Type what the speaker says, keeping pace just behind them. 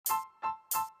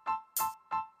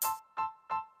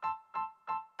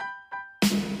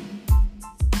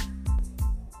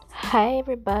Hi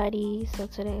everybody. So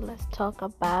today let's talk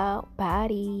about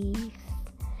bodies,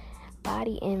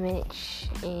 body image,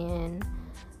 and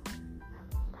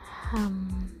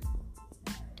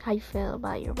how you feel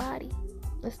about your body.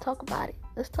 Let's talk about it.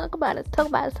 Let's talk about it. Let's talk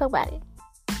about it.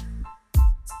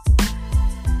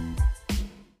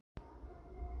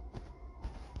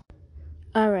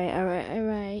 All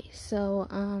right. So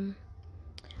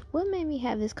what made me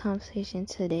have this conversation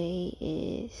today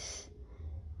is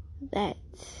that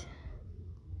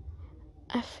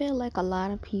I feel like a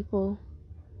lot of people,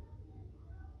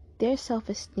 their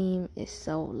self-esteem is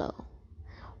so low,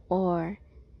 or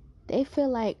they feel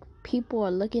like people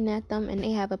are looking at them and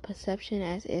they have a perception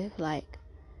as if like,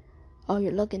 oh,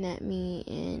 you're looking at me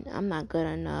and I'm not good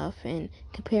enough, and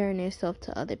comparing themselves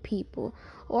to other people.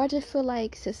 Or I just feel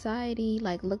like society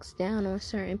like looks down on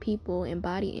certain people and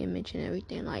body image and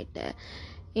everything like that.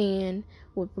 And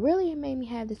what really made me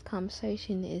have this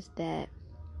conversation is that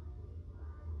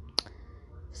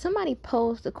somebody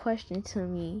posed a question to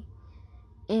me,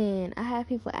 and I have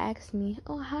people ask me,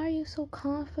 oh, how are you so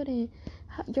confident?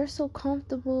 You're so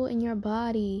comfortable in your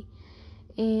body.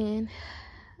 And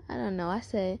I don't know. I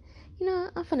said,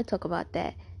 I'm gonna talk about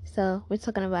that. So we're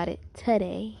talking about it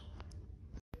today.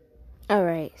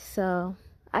 Alright, so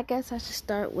I guess I should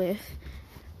start with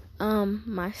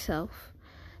myself.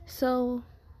 So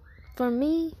for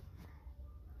me,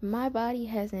 my body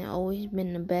hasn't always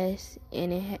been the best,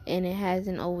 and it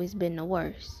hasn't always been the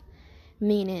worst.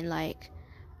 Meaning, like,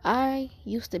 I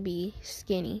used to be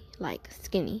skinny.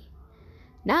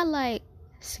 Not like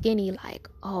skinny like,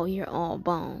 oh, you're all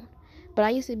bone. But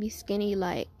I used to be skinny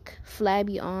like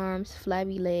flabby arms,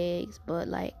 flabby legs, but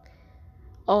like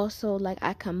also like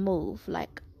I can move.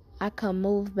 Like I can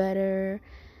move better.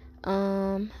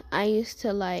 I used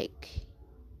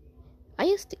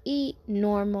to eat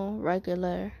normal,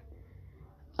 regular.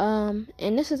 And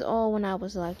this is all when I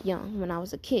was like young, when I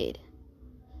was a kid.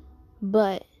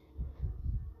 But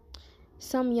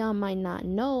some of y'all might not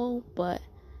know, but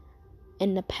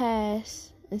in the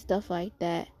past and stuff like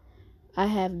that, I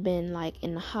have been like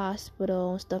in the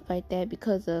hospital and stuff like that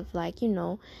because of like,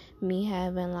 me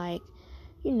having like,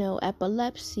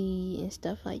 epilepsy and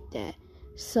stuff like that.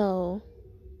 So,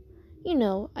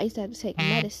 I used to have to take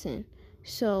medicine.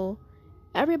 So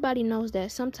everybody knows that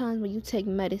sometimes when you take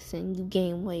medicine, you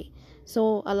gain weight.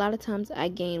 So a lot of times I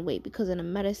gain weight because of the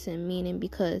medicine, meaning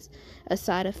because a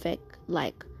side effect,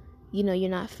 like, you're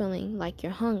not feeling like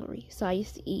you're hungry. So I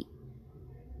used to eat,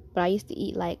 but I used to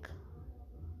eat like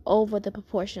over the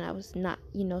proportion I was not,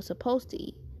 supposed to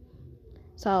eat.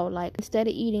 So like instead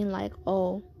of eating like,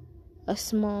 a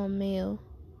small meal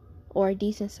or a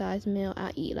decent sized meal,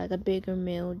 I eat like a bigger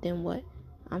meal than what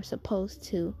I'm supposed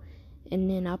to. And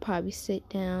then I'll probably sit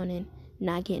down and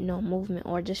not get no movement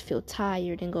or just feel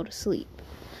tired and go to sleep.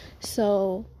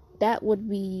 So that would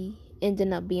be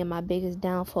ending up being my biggest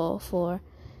downfall for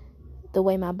the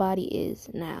way my body is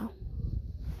now.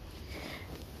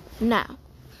 Now,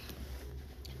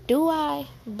 do I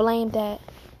blame that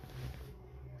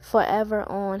forever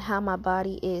on how my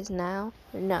body is now?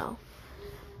 No.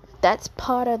 That's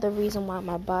part of the reason why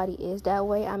my body is that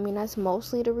way. I mean, that's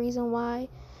mostly the reason why.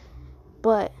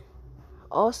 But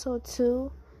also,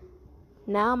 too,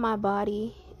 now my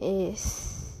body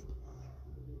is,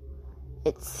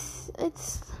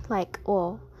 it's like,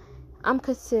 I'm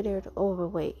considered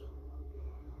overweight.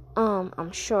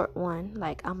 I'm short one.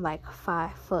 Like, I'm like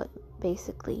 5 foot,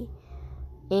 basically.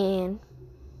 And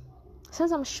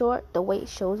since I'm short, the weight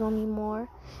shows on me more.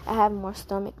 I have more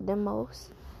stomach than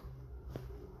most.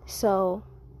 So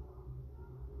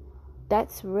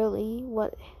that's really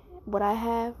what I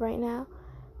have right now.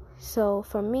 So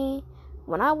for me,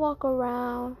 when I walk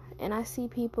around and I see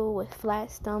people with flat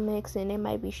stomachs and they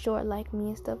might be short like me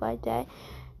and stuff like that,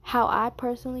 how I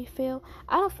personally feel,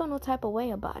 I don't feel no type of way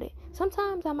about it.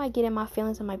 Sometimes I might get in my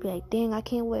feelings. I might be like, dang, I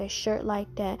can't wear a shirt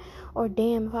like that. Or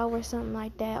damn, if I wear something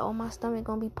like that, my stomach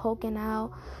gonna be poking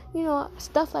out.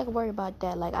 Stuff like worry about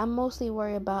that. Like I mostly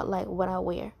worry about like what I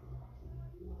wear.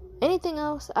 Anything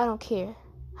else, I don't care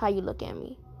how you look at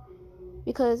me.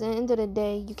 Because at the end of the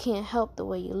day, you can't help the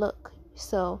way you look.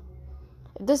 So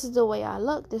if this is the way I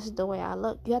look, this is the way I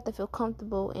look. You have to feel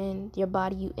comfortable in your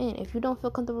body you in. If you don't feel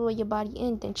comfortable with your body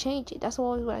in, then change it. That's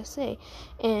always what I say.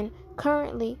 And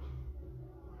currently,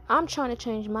 I'm trying to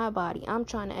change my body. I'm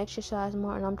trying to exercise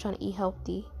more and I'm trying to eat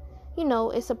healthy.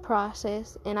 It's a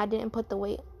process, and I didn't put the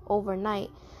weight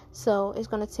overnight. So it's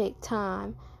going to take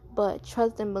time. But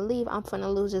trust and believe I'm going to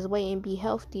lose this weight and be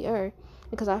healthier,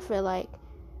 because I feel like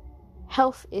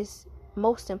health is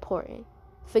most important.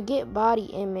 Forget body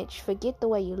image. Forget the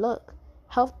way you look.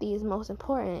 Healthy is most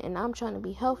important, and I'm trying to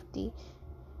be healthy.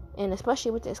 And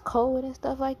especially with this COVID and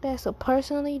stuff like that. So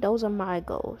personally, those are my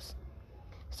goals.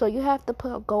 So you have to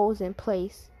put goals in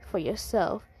place for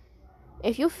yourself.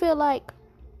 If you feel like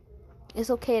it's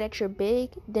okay that you're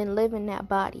big, then live in that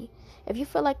body. If you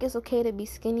feel like it's okay to be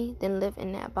skinny, then live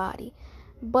in that body.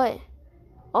 But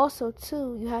also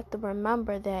too, you have to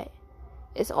remember that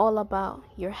it's all about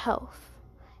your health.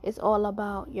 It's all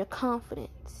about your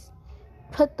confidence.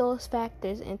 Put those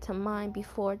factors into mind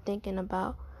before thinking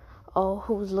about, oh,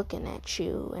 who's looking at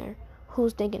you or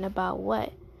who's thinking about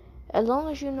what. As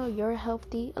long as you know you're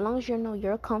healthy, as long as you know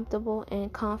you're comfortable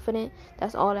and confident,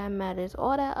 that's all that matters.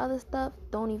 All that other stuff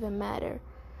don't even matter.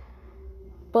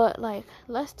 But like,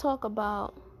 let's talk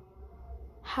about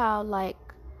how like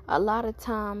a lot of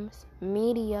times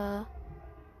media,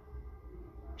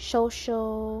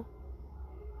 social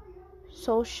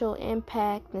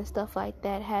impact and stuff like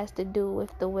that has to do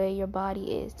with the way your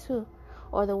body is too,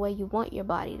 or the way you want your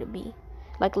body to be.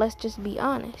 Like, let's just be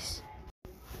honest.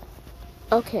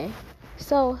 Okay,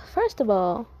 so first of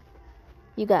all,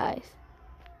 you guys,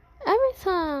 every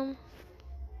time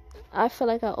I feel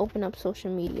like I open up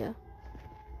social media,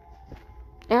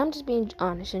 and I'm just being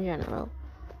honest in general,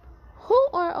 who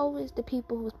are always the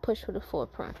people who's pushed to the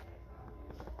forefront?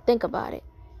 Think about it.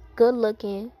 Good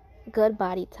looking, good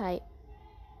body type,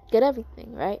 good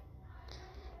everything, right?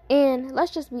 And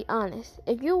let's just be honest.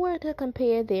 If you were to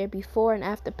compare their before and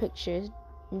after pictures,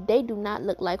 they do not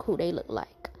look like who they look like.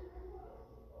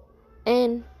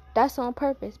 And that's on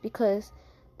purpose, because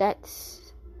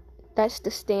that's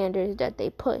the standards that they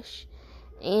push.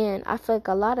 And I feel like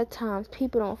a lot of times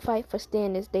people don't fight for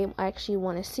standards they actually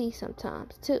want to see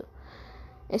sometimes too.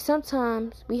 And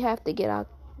sometimes we have to get out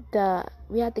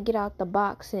the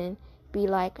box and be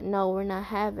like, no, we're not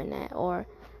having that. Or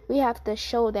we have to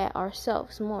show that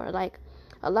ourselves more. Like,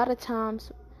 a lot of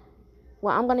times,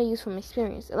 well, I'm going to use from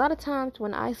experience. A lot of times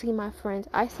when I see my friends,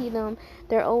 I see them,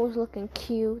 they're always looking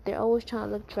cute. They're always trying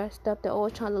to look dressed up. They're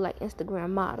always trying to look like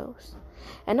Instagram models.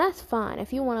 And that's fine.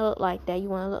 If you want to look like that, you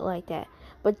want to look like that.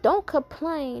 But don't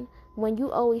complain when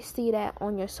you always see that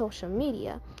on your social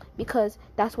media, because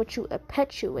that's what you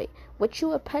perpetuate. What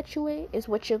you perpetuate is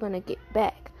what you're going to get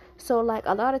back. So, like,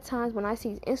 a lot of times when I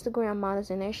see Instagram models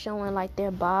and they're showing, like,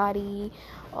 their body,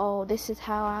 oh, this is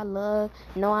how I look,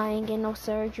 no, I ain't getting no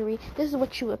surgery, this is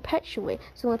what you perpetuate.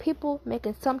 So when people make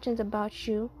assumptions about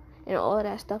you and all of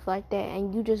that stuff like that,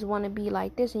 and you just want to be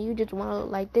like this, and you just want to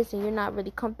look like this, and you're not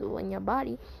really comfortable in your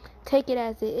body, take it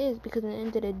as it is, because at the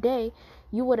end of the day,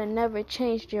 you would have never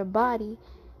changed your body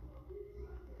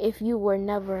if you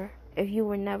never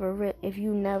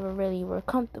really were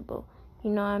comfortable. You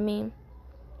know what I mean?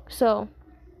 So,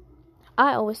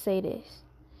 I always say this.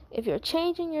 If you're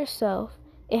changing yourself,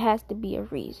 it has to be a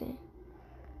reason.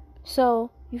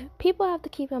 So, people have to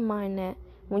keep in mind that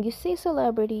when you see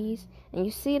celebrities and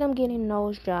you see them getting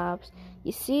nose jobs,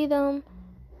 you see them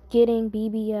getting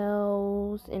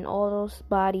BBLs and all those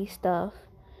body stuff,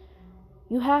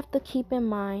 you have to keep in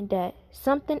mind that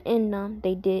something in them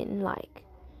they didn't like.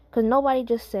 Because nobody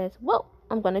just says, well,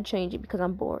 I'm going to change it because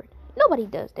I'm bored. Nobody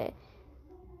does that.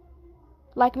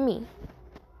 Like me,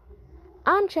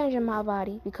 I'm changing my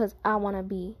body because I want to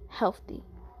be healthy.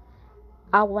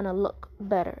 I want to look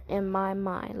better in my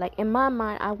mind. Like, in my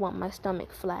mind, I want my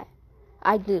stomach flat.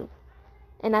 I do.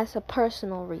 And that's a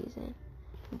personal reason.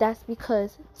 That's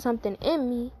because something in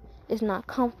me is not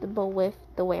comfortable with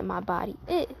the way my body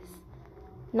is.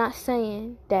 Not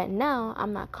saying that now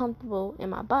I'm not comfortable in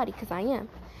my body, because I am.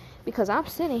 Because I'm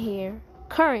sitting here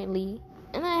currently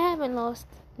and I haven't lost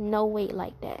no weight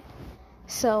like that.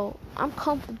 So I'm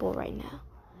comfortable right now.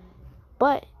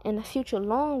 But in the future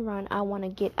long run, I want to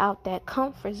get out that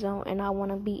comfort zone, and I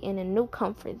want to be in a new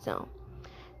comfort zone.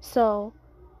 So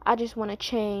I just want to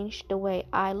change the way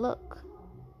I look.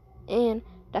 And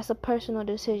that's a personal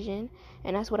decision,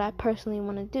 and that's what I personally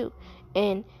want to do.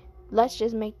 And let's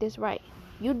just make this right.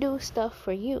 You do stuff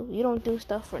for you. You don't do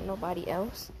stuff for nobody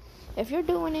else. If you're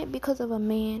doing it because of a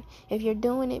man, if you're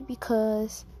doing it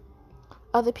because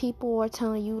other people are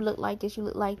telling you look like this, you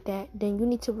look like that, then you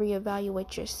need to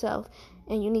reevaluate yourself,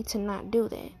 and you need to not do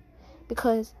that.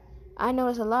 Because I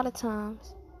notice a lot of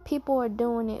times people are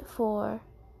doing it for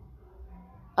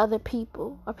other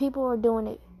people, or people are doing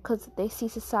it because they see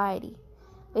society.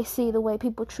 They see the way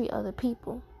people treat other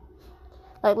people.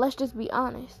 Like, let's just be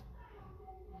honest.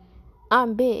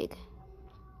 I'm big.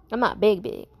 I'm not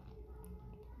big,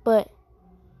 but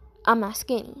I'm not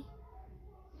skinny.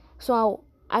 So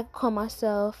I call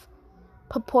myself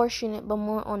proportionate, but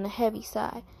more on the heavy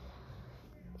side.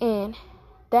 And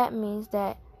that means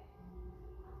that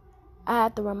I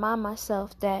have to remind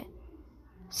myself that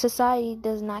society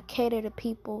does not cater to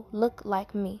people look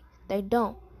like me. They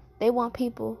don't. They want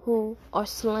people who are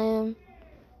slim,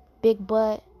 big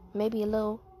butt, maybe a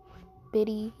little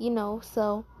bitty,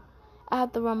 so I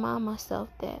have to remind myself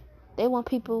that they want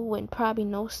people with probably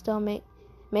no stomach,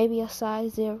 maybe a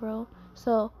size 0.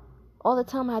 So all the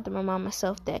time I have to remind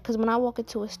myself that, because when I walk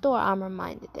into a store, I'm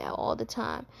reminded that all the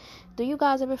time. Do you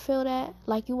guys ever feel that?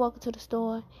 Like you walk into the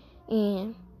store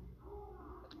and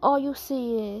all you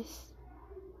see is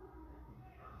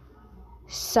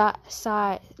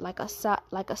like a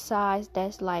size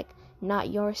that's like not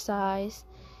your size,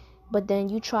 but then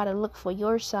you try to look for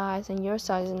your size and your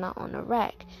size is not on the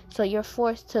rack, so you're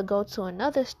forced to go to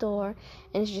another store,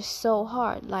 and it's just so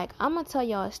hard. Like, I'm gonna tell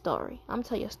y'all a story. I'm gonna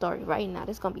tell you a story right now.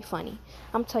 This is gonna be funny.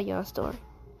 I'm gonna tell y'all a story.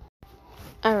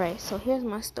 Alright, so here's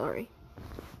my story.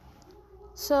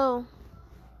 So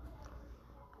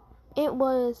it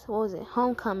was,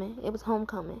 homecoming. It was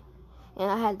homecoming,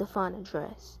 and I had to find a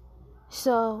dress.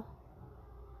 So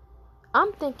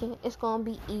I'm thinking it's gonna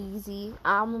be easy.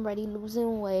 I'm already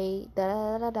losing weight.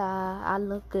 I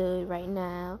look good right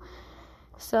now.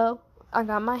 So I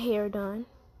got my hair done.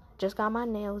 Just got my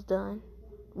nails done.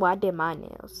 Well, I did my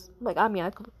nails.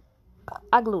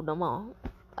 I glued them on.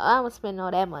 I was spending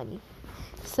all that money.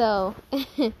 So,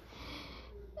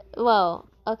 well,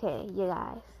 okay, you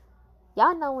guys.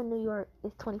 Y'all know in New York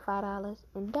it's $25.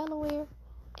 In Delaware,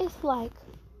 it's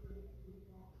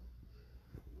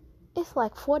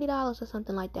like $40 or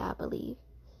something like that, I believe.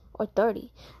 Or $30.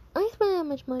 I ain't spending that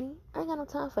much money. I ain't got no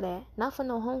time for that. Not for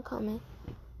no homecoming.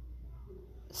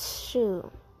 Shoot.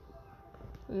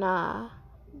 Nah.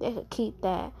 They could keep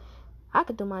that. I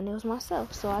could do my nails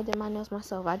myself. So I did my nails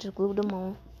myself. I just glued them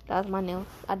on. That was my nails.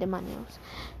 I did my nails.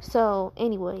 So,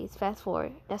 anyways, fast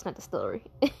forward. That's not the story.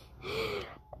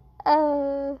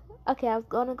 Okay, I was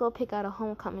gonna go pick out a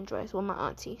homecoming dress with my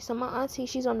auntie. So my auntie,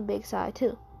 she's on the big side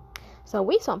too. So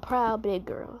we some proud big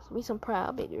girls.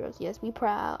 Yes, we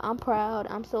proud. I'm proud.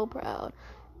 I'm so proud.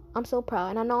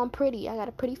 And I know I'm pretty. I got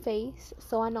a pretty face,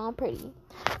 so I know I'm pretty.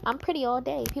 I'm pretty all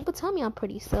day. People tell me I'm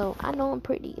pretty, so I know I'm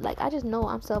pretty. Like, I just know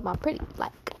I'm pretty.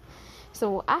 Like,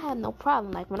 so I have no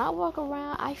problem. Like, when I walk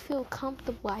around, I feel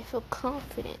comfortable. I feel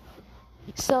confident.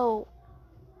 So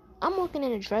I'm walking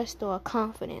in a dress store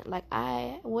confident. Like,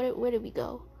 where did we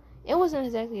go? It wasn't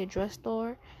exactly a dress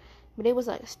store, but it was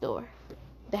like a store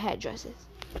that had dresses.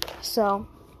 So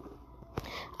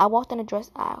I walked in the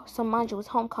dress aisle. So mind you, it was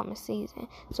homecoming season,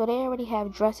 so they already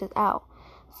have dresses out.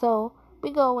 So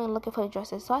we go in looking for the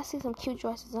dresses. So I see some cute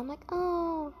dresses. I'm like,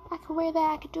 oh, I could wear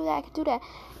that. I could do that.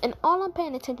 And all I'm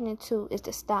paying attention to is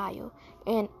the style.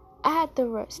 And I had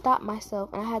to stop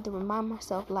myself, and I had to remind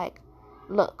myself, like,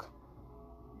 look,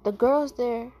 the girls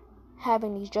they're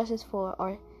having these dresses for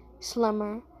are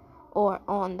slimmer or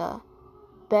on the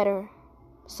better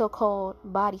so-called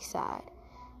body side.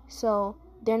 So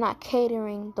they're not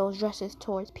catering those dresses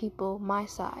towards people my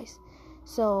size.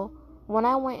 So when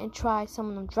I went and tried some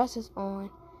of them dresses on,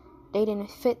 they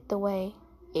didn't fit the way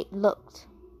it looked.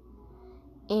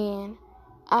 And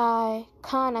I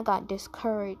kind of got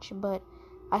discouraged, but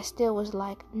I still was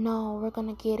like, no, we're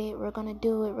going to get it. We're going to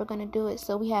do it.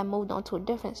 So we had moved on to a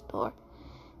different store.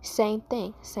 Same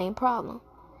thing, same problem.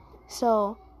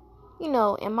 So, in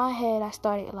my head, I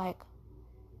started like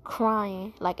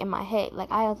crying, like in my head. Like,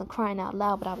 I wasn't crying out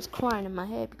loud, but I was crying in my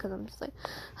head because I'm just like,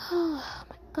 oh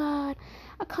my God,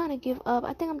 I kind of give up.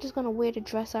 I think I'm just going to wear the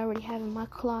dress I already have in my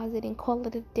closet and call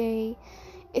it a day.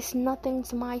 It's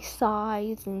nothing's my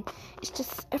size, and it's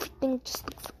just, everything just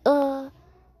looks,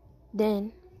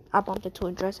 Then I bumped into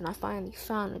a dress, and I finally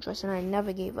found a dress, and I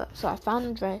never gave up. So I found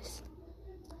a dress,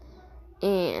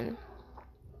 and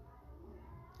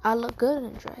I look good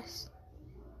in a dress.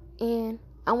 And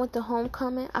I went to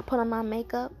homecoming. I put on my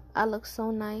makeup. I look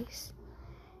so nice.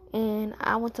 And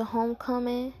I went to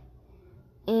homecoming,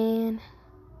 and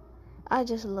I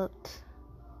just looked.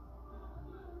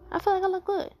 I feel like I look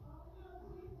good.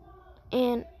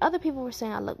 And other people were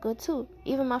saying I look good too.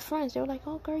 Even my friends, they were like,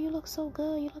 oh girl, you look so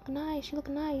good. You look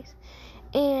nice.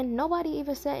 And nobody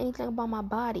even said anything about my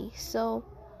body. So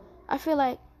I feel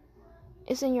like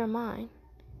it's in your mind.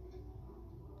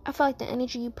 I feel like the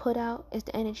energy you put out is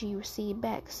the energy you receive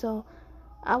back. So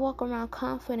I walk around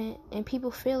confident, and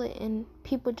people feel it, and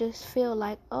people just feel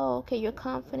like, oh, okay, you're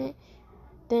confident,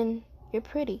 then you're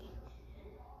pretty.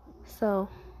 So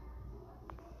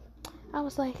I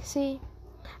was like, see,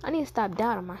 I need to stop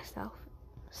doubting myself.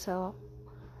 So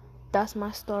that's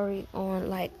my story on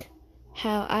like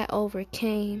how I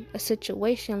overcame a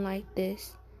situation like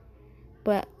this.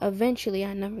 But eventually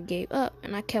I never gave up,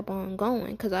 and I kept on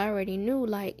going because I already knew,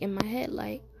 like, in my head,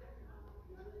 like,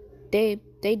 they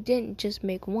didn't just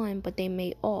make one, but they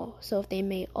made all. So if they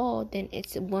made all, then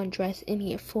it's one dress in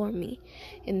here for me.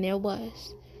 And there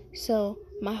was. So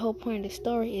my whole point of the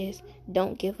story is,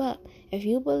 don't give up. If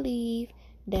you believe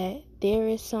that there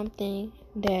is something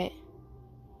that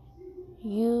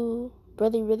you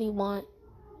really, really want,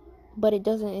 but it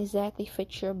doesn't exactly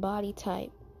fit your body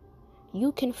type,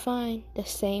 you can find the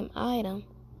same item,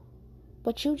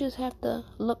 but you just have to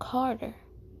look harder.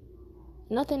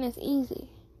 Nothing is easy.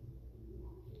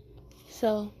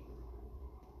 So,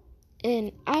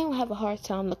 and I don't have a hard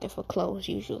time looking for clothes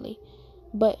usually,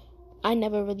 but I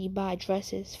never really buy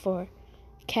dresses for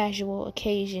casual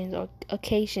occasions or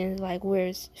occasions like where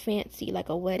it's fancy, like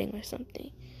a wedding or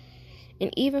something.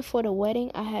 And even for the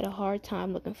wedding, I had a hard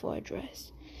time looking for a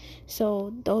dress.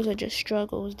 So those are just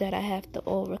struggles that I have to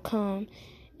overcome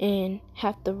and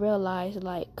have to realize,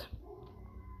 like,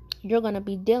 you're going to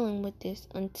be dealing with this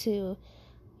until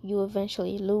you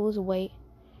eventually lose weight,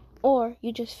 or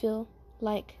you just feel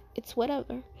like it's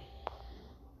whatever.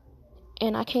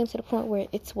 And I came to the point where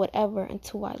it's whatever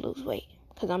until I lose weight,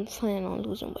 because I'm planning on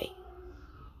losing weight.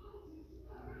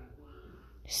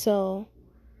 So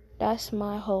that's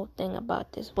my whole thing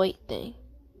about this weight thing.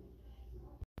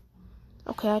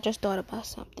 Okay, I just thought about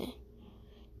something.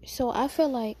 So I feel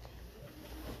like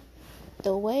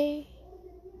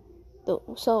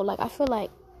I feel like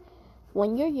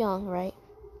when you're young, right?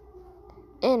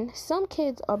 And some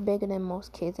kids are bigger than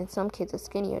most kids, and some kids are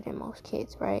skinnier than most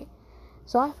kids, right?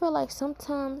 So I feel like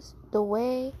sometimes the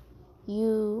way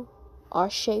you are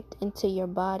shaped into your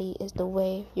body is the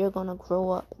way you're gonna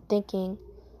grow up thinking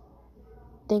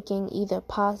either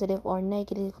positive or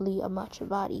negatively about your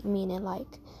body. Meaning,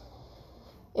 like,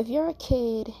 if you're a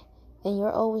kid and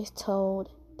you're always told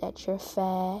that you're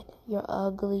fat, you're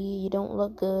ugly, you don't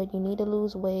look good, you need to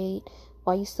lose weight,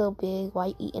 why you so big, why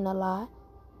you eating a lot,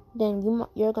 then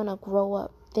you're gonna grow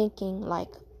up thinking like,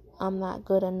 I'm not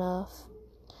good enough,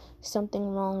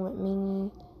 something wrong with me,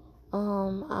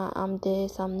 I'm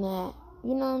this, I'm that,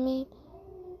 you know what I mean?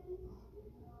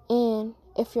 And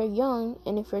if you're young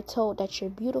and if you're told that you're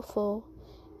beautiful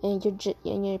and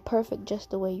you're perfect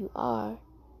just the way you are,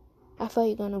 I feel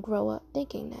you're gonna grow up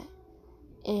thinking that.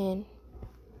 And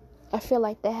I feel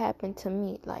like that happened to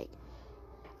me. Like,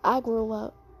 I grew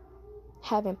up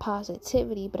having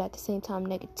positivity, but at the same time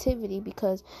negativity,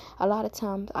 because a lot of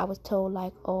times I was told,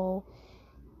 like, oh,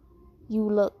 you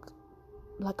look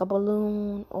like a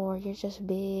balloon, or you're just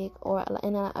big,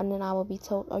 and then I would be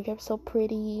told, oh, you're so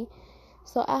pretty.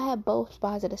 So I had both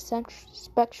sides of the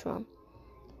spectrum.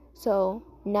 So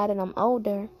now that I'm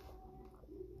older,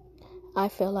 I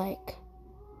feel like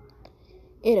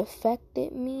it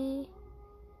affected me,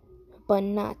 but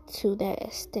not to that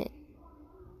extent,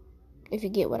 if you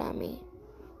get what I mean.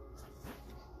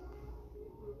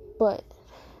 But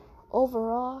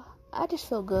overall, I just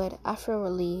feel good. I feel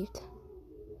relieved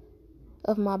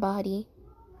of my body.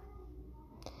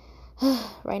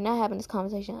 Right now, having this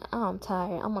conversation, I'm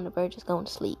tired. I'm on the verge of going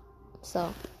to sleep.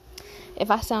 So if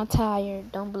I sound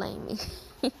tired, don't blame me.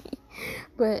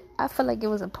 But I feel like it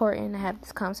was important to have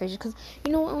this conversation, because,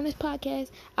 you know, on this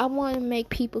podcast, I want to make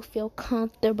people feel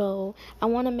comfortable. I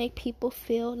want to make people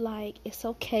feel like it's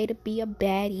okay to be a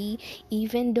baddie,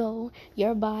 even though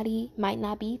your body might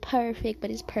not be perfect,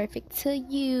 but it's perfect to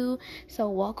you. So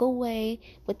walk away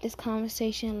with this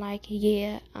conversation like,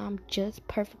 yeah, I'm just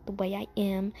perfect the way I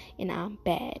am, and I'm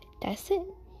bad. That's it.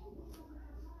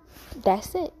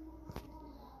 That's it.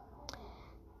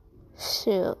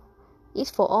 Shoot. These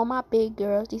for all my big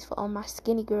girls. These for all my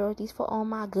skinny girls. These for all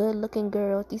my good looking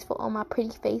girls. These for all my pretty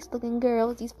face looking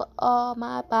girls. These for all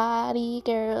my body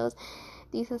girls.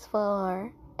 These is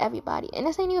for everybody. And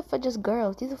this ain't even for just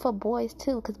girls. These are for boys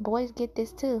too, because boys get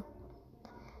this too.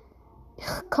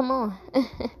 Come on.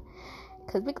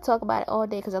 Because we could talk about it all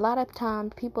day. Because a lot of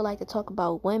times people like to talk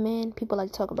about women. People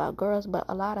like to talk about girls. But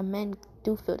a lot of men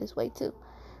do feel this way too.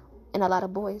 And a lot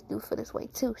of boys do feel this way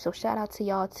too. So shout out to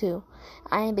y'all too.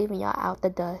 I ain't leaving y'all out the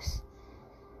dust.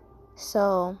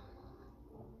 So,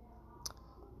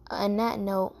 on that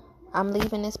note, I'm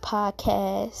leaving this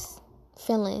podcast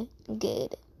feeling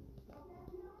good.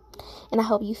 And I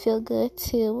hope you feel good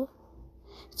too.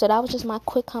 So that was just my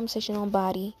quick conversation on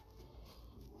body.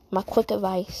 My quick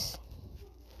advice.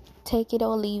 Take it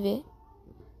or leave it.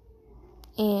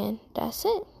 And that's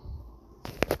it.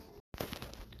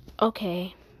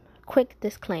 Okay. Quick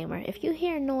disclaimer. If you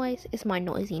hear noise, it's my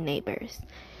noisy neighbors.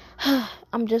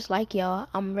 I'm just like y'all.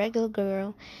 I'm a regular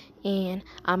girl, and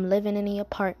I'm living in the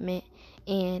apartment,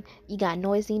 and you got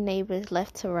noisy neighbors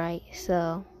left to right.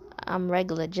 So I'm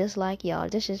regular, just like y'all.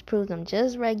 This just proves I'm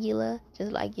just regular,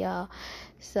 just like y'all.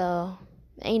 So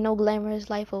Ain't no glamorous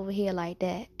life over here like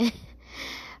that.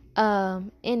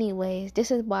 Anyways,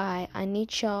 this is why I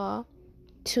need y'all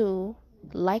to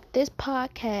like this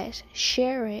podcast,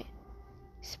 share it,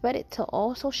 spread it to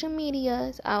all social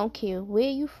medias. I don't care where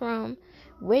you from,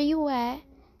 where you at.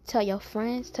 Tell your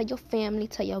friends, tell your family,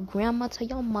 tell your grandma, tell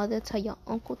your mother, tell your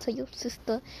uncle, tell your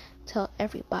sister, tell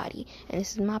everybody. And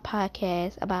this is my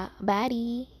podcast about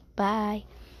body. Bye.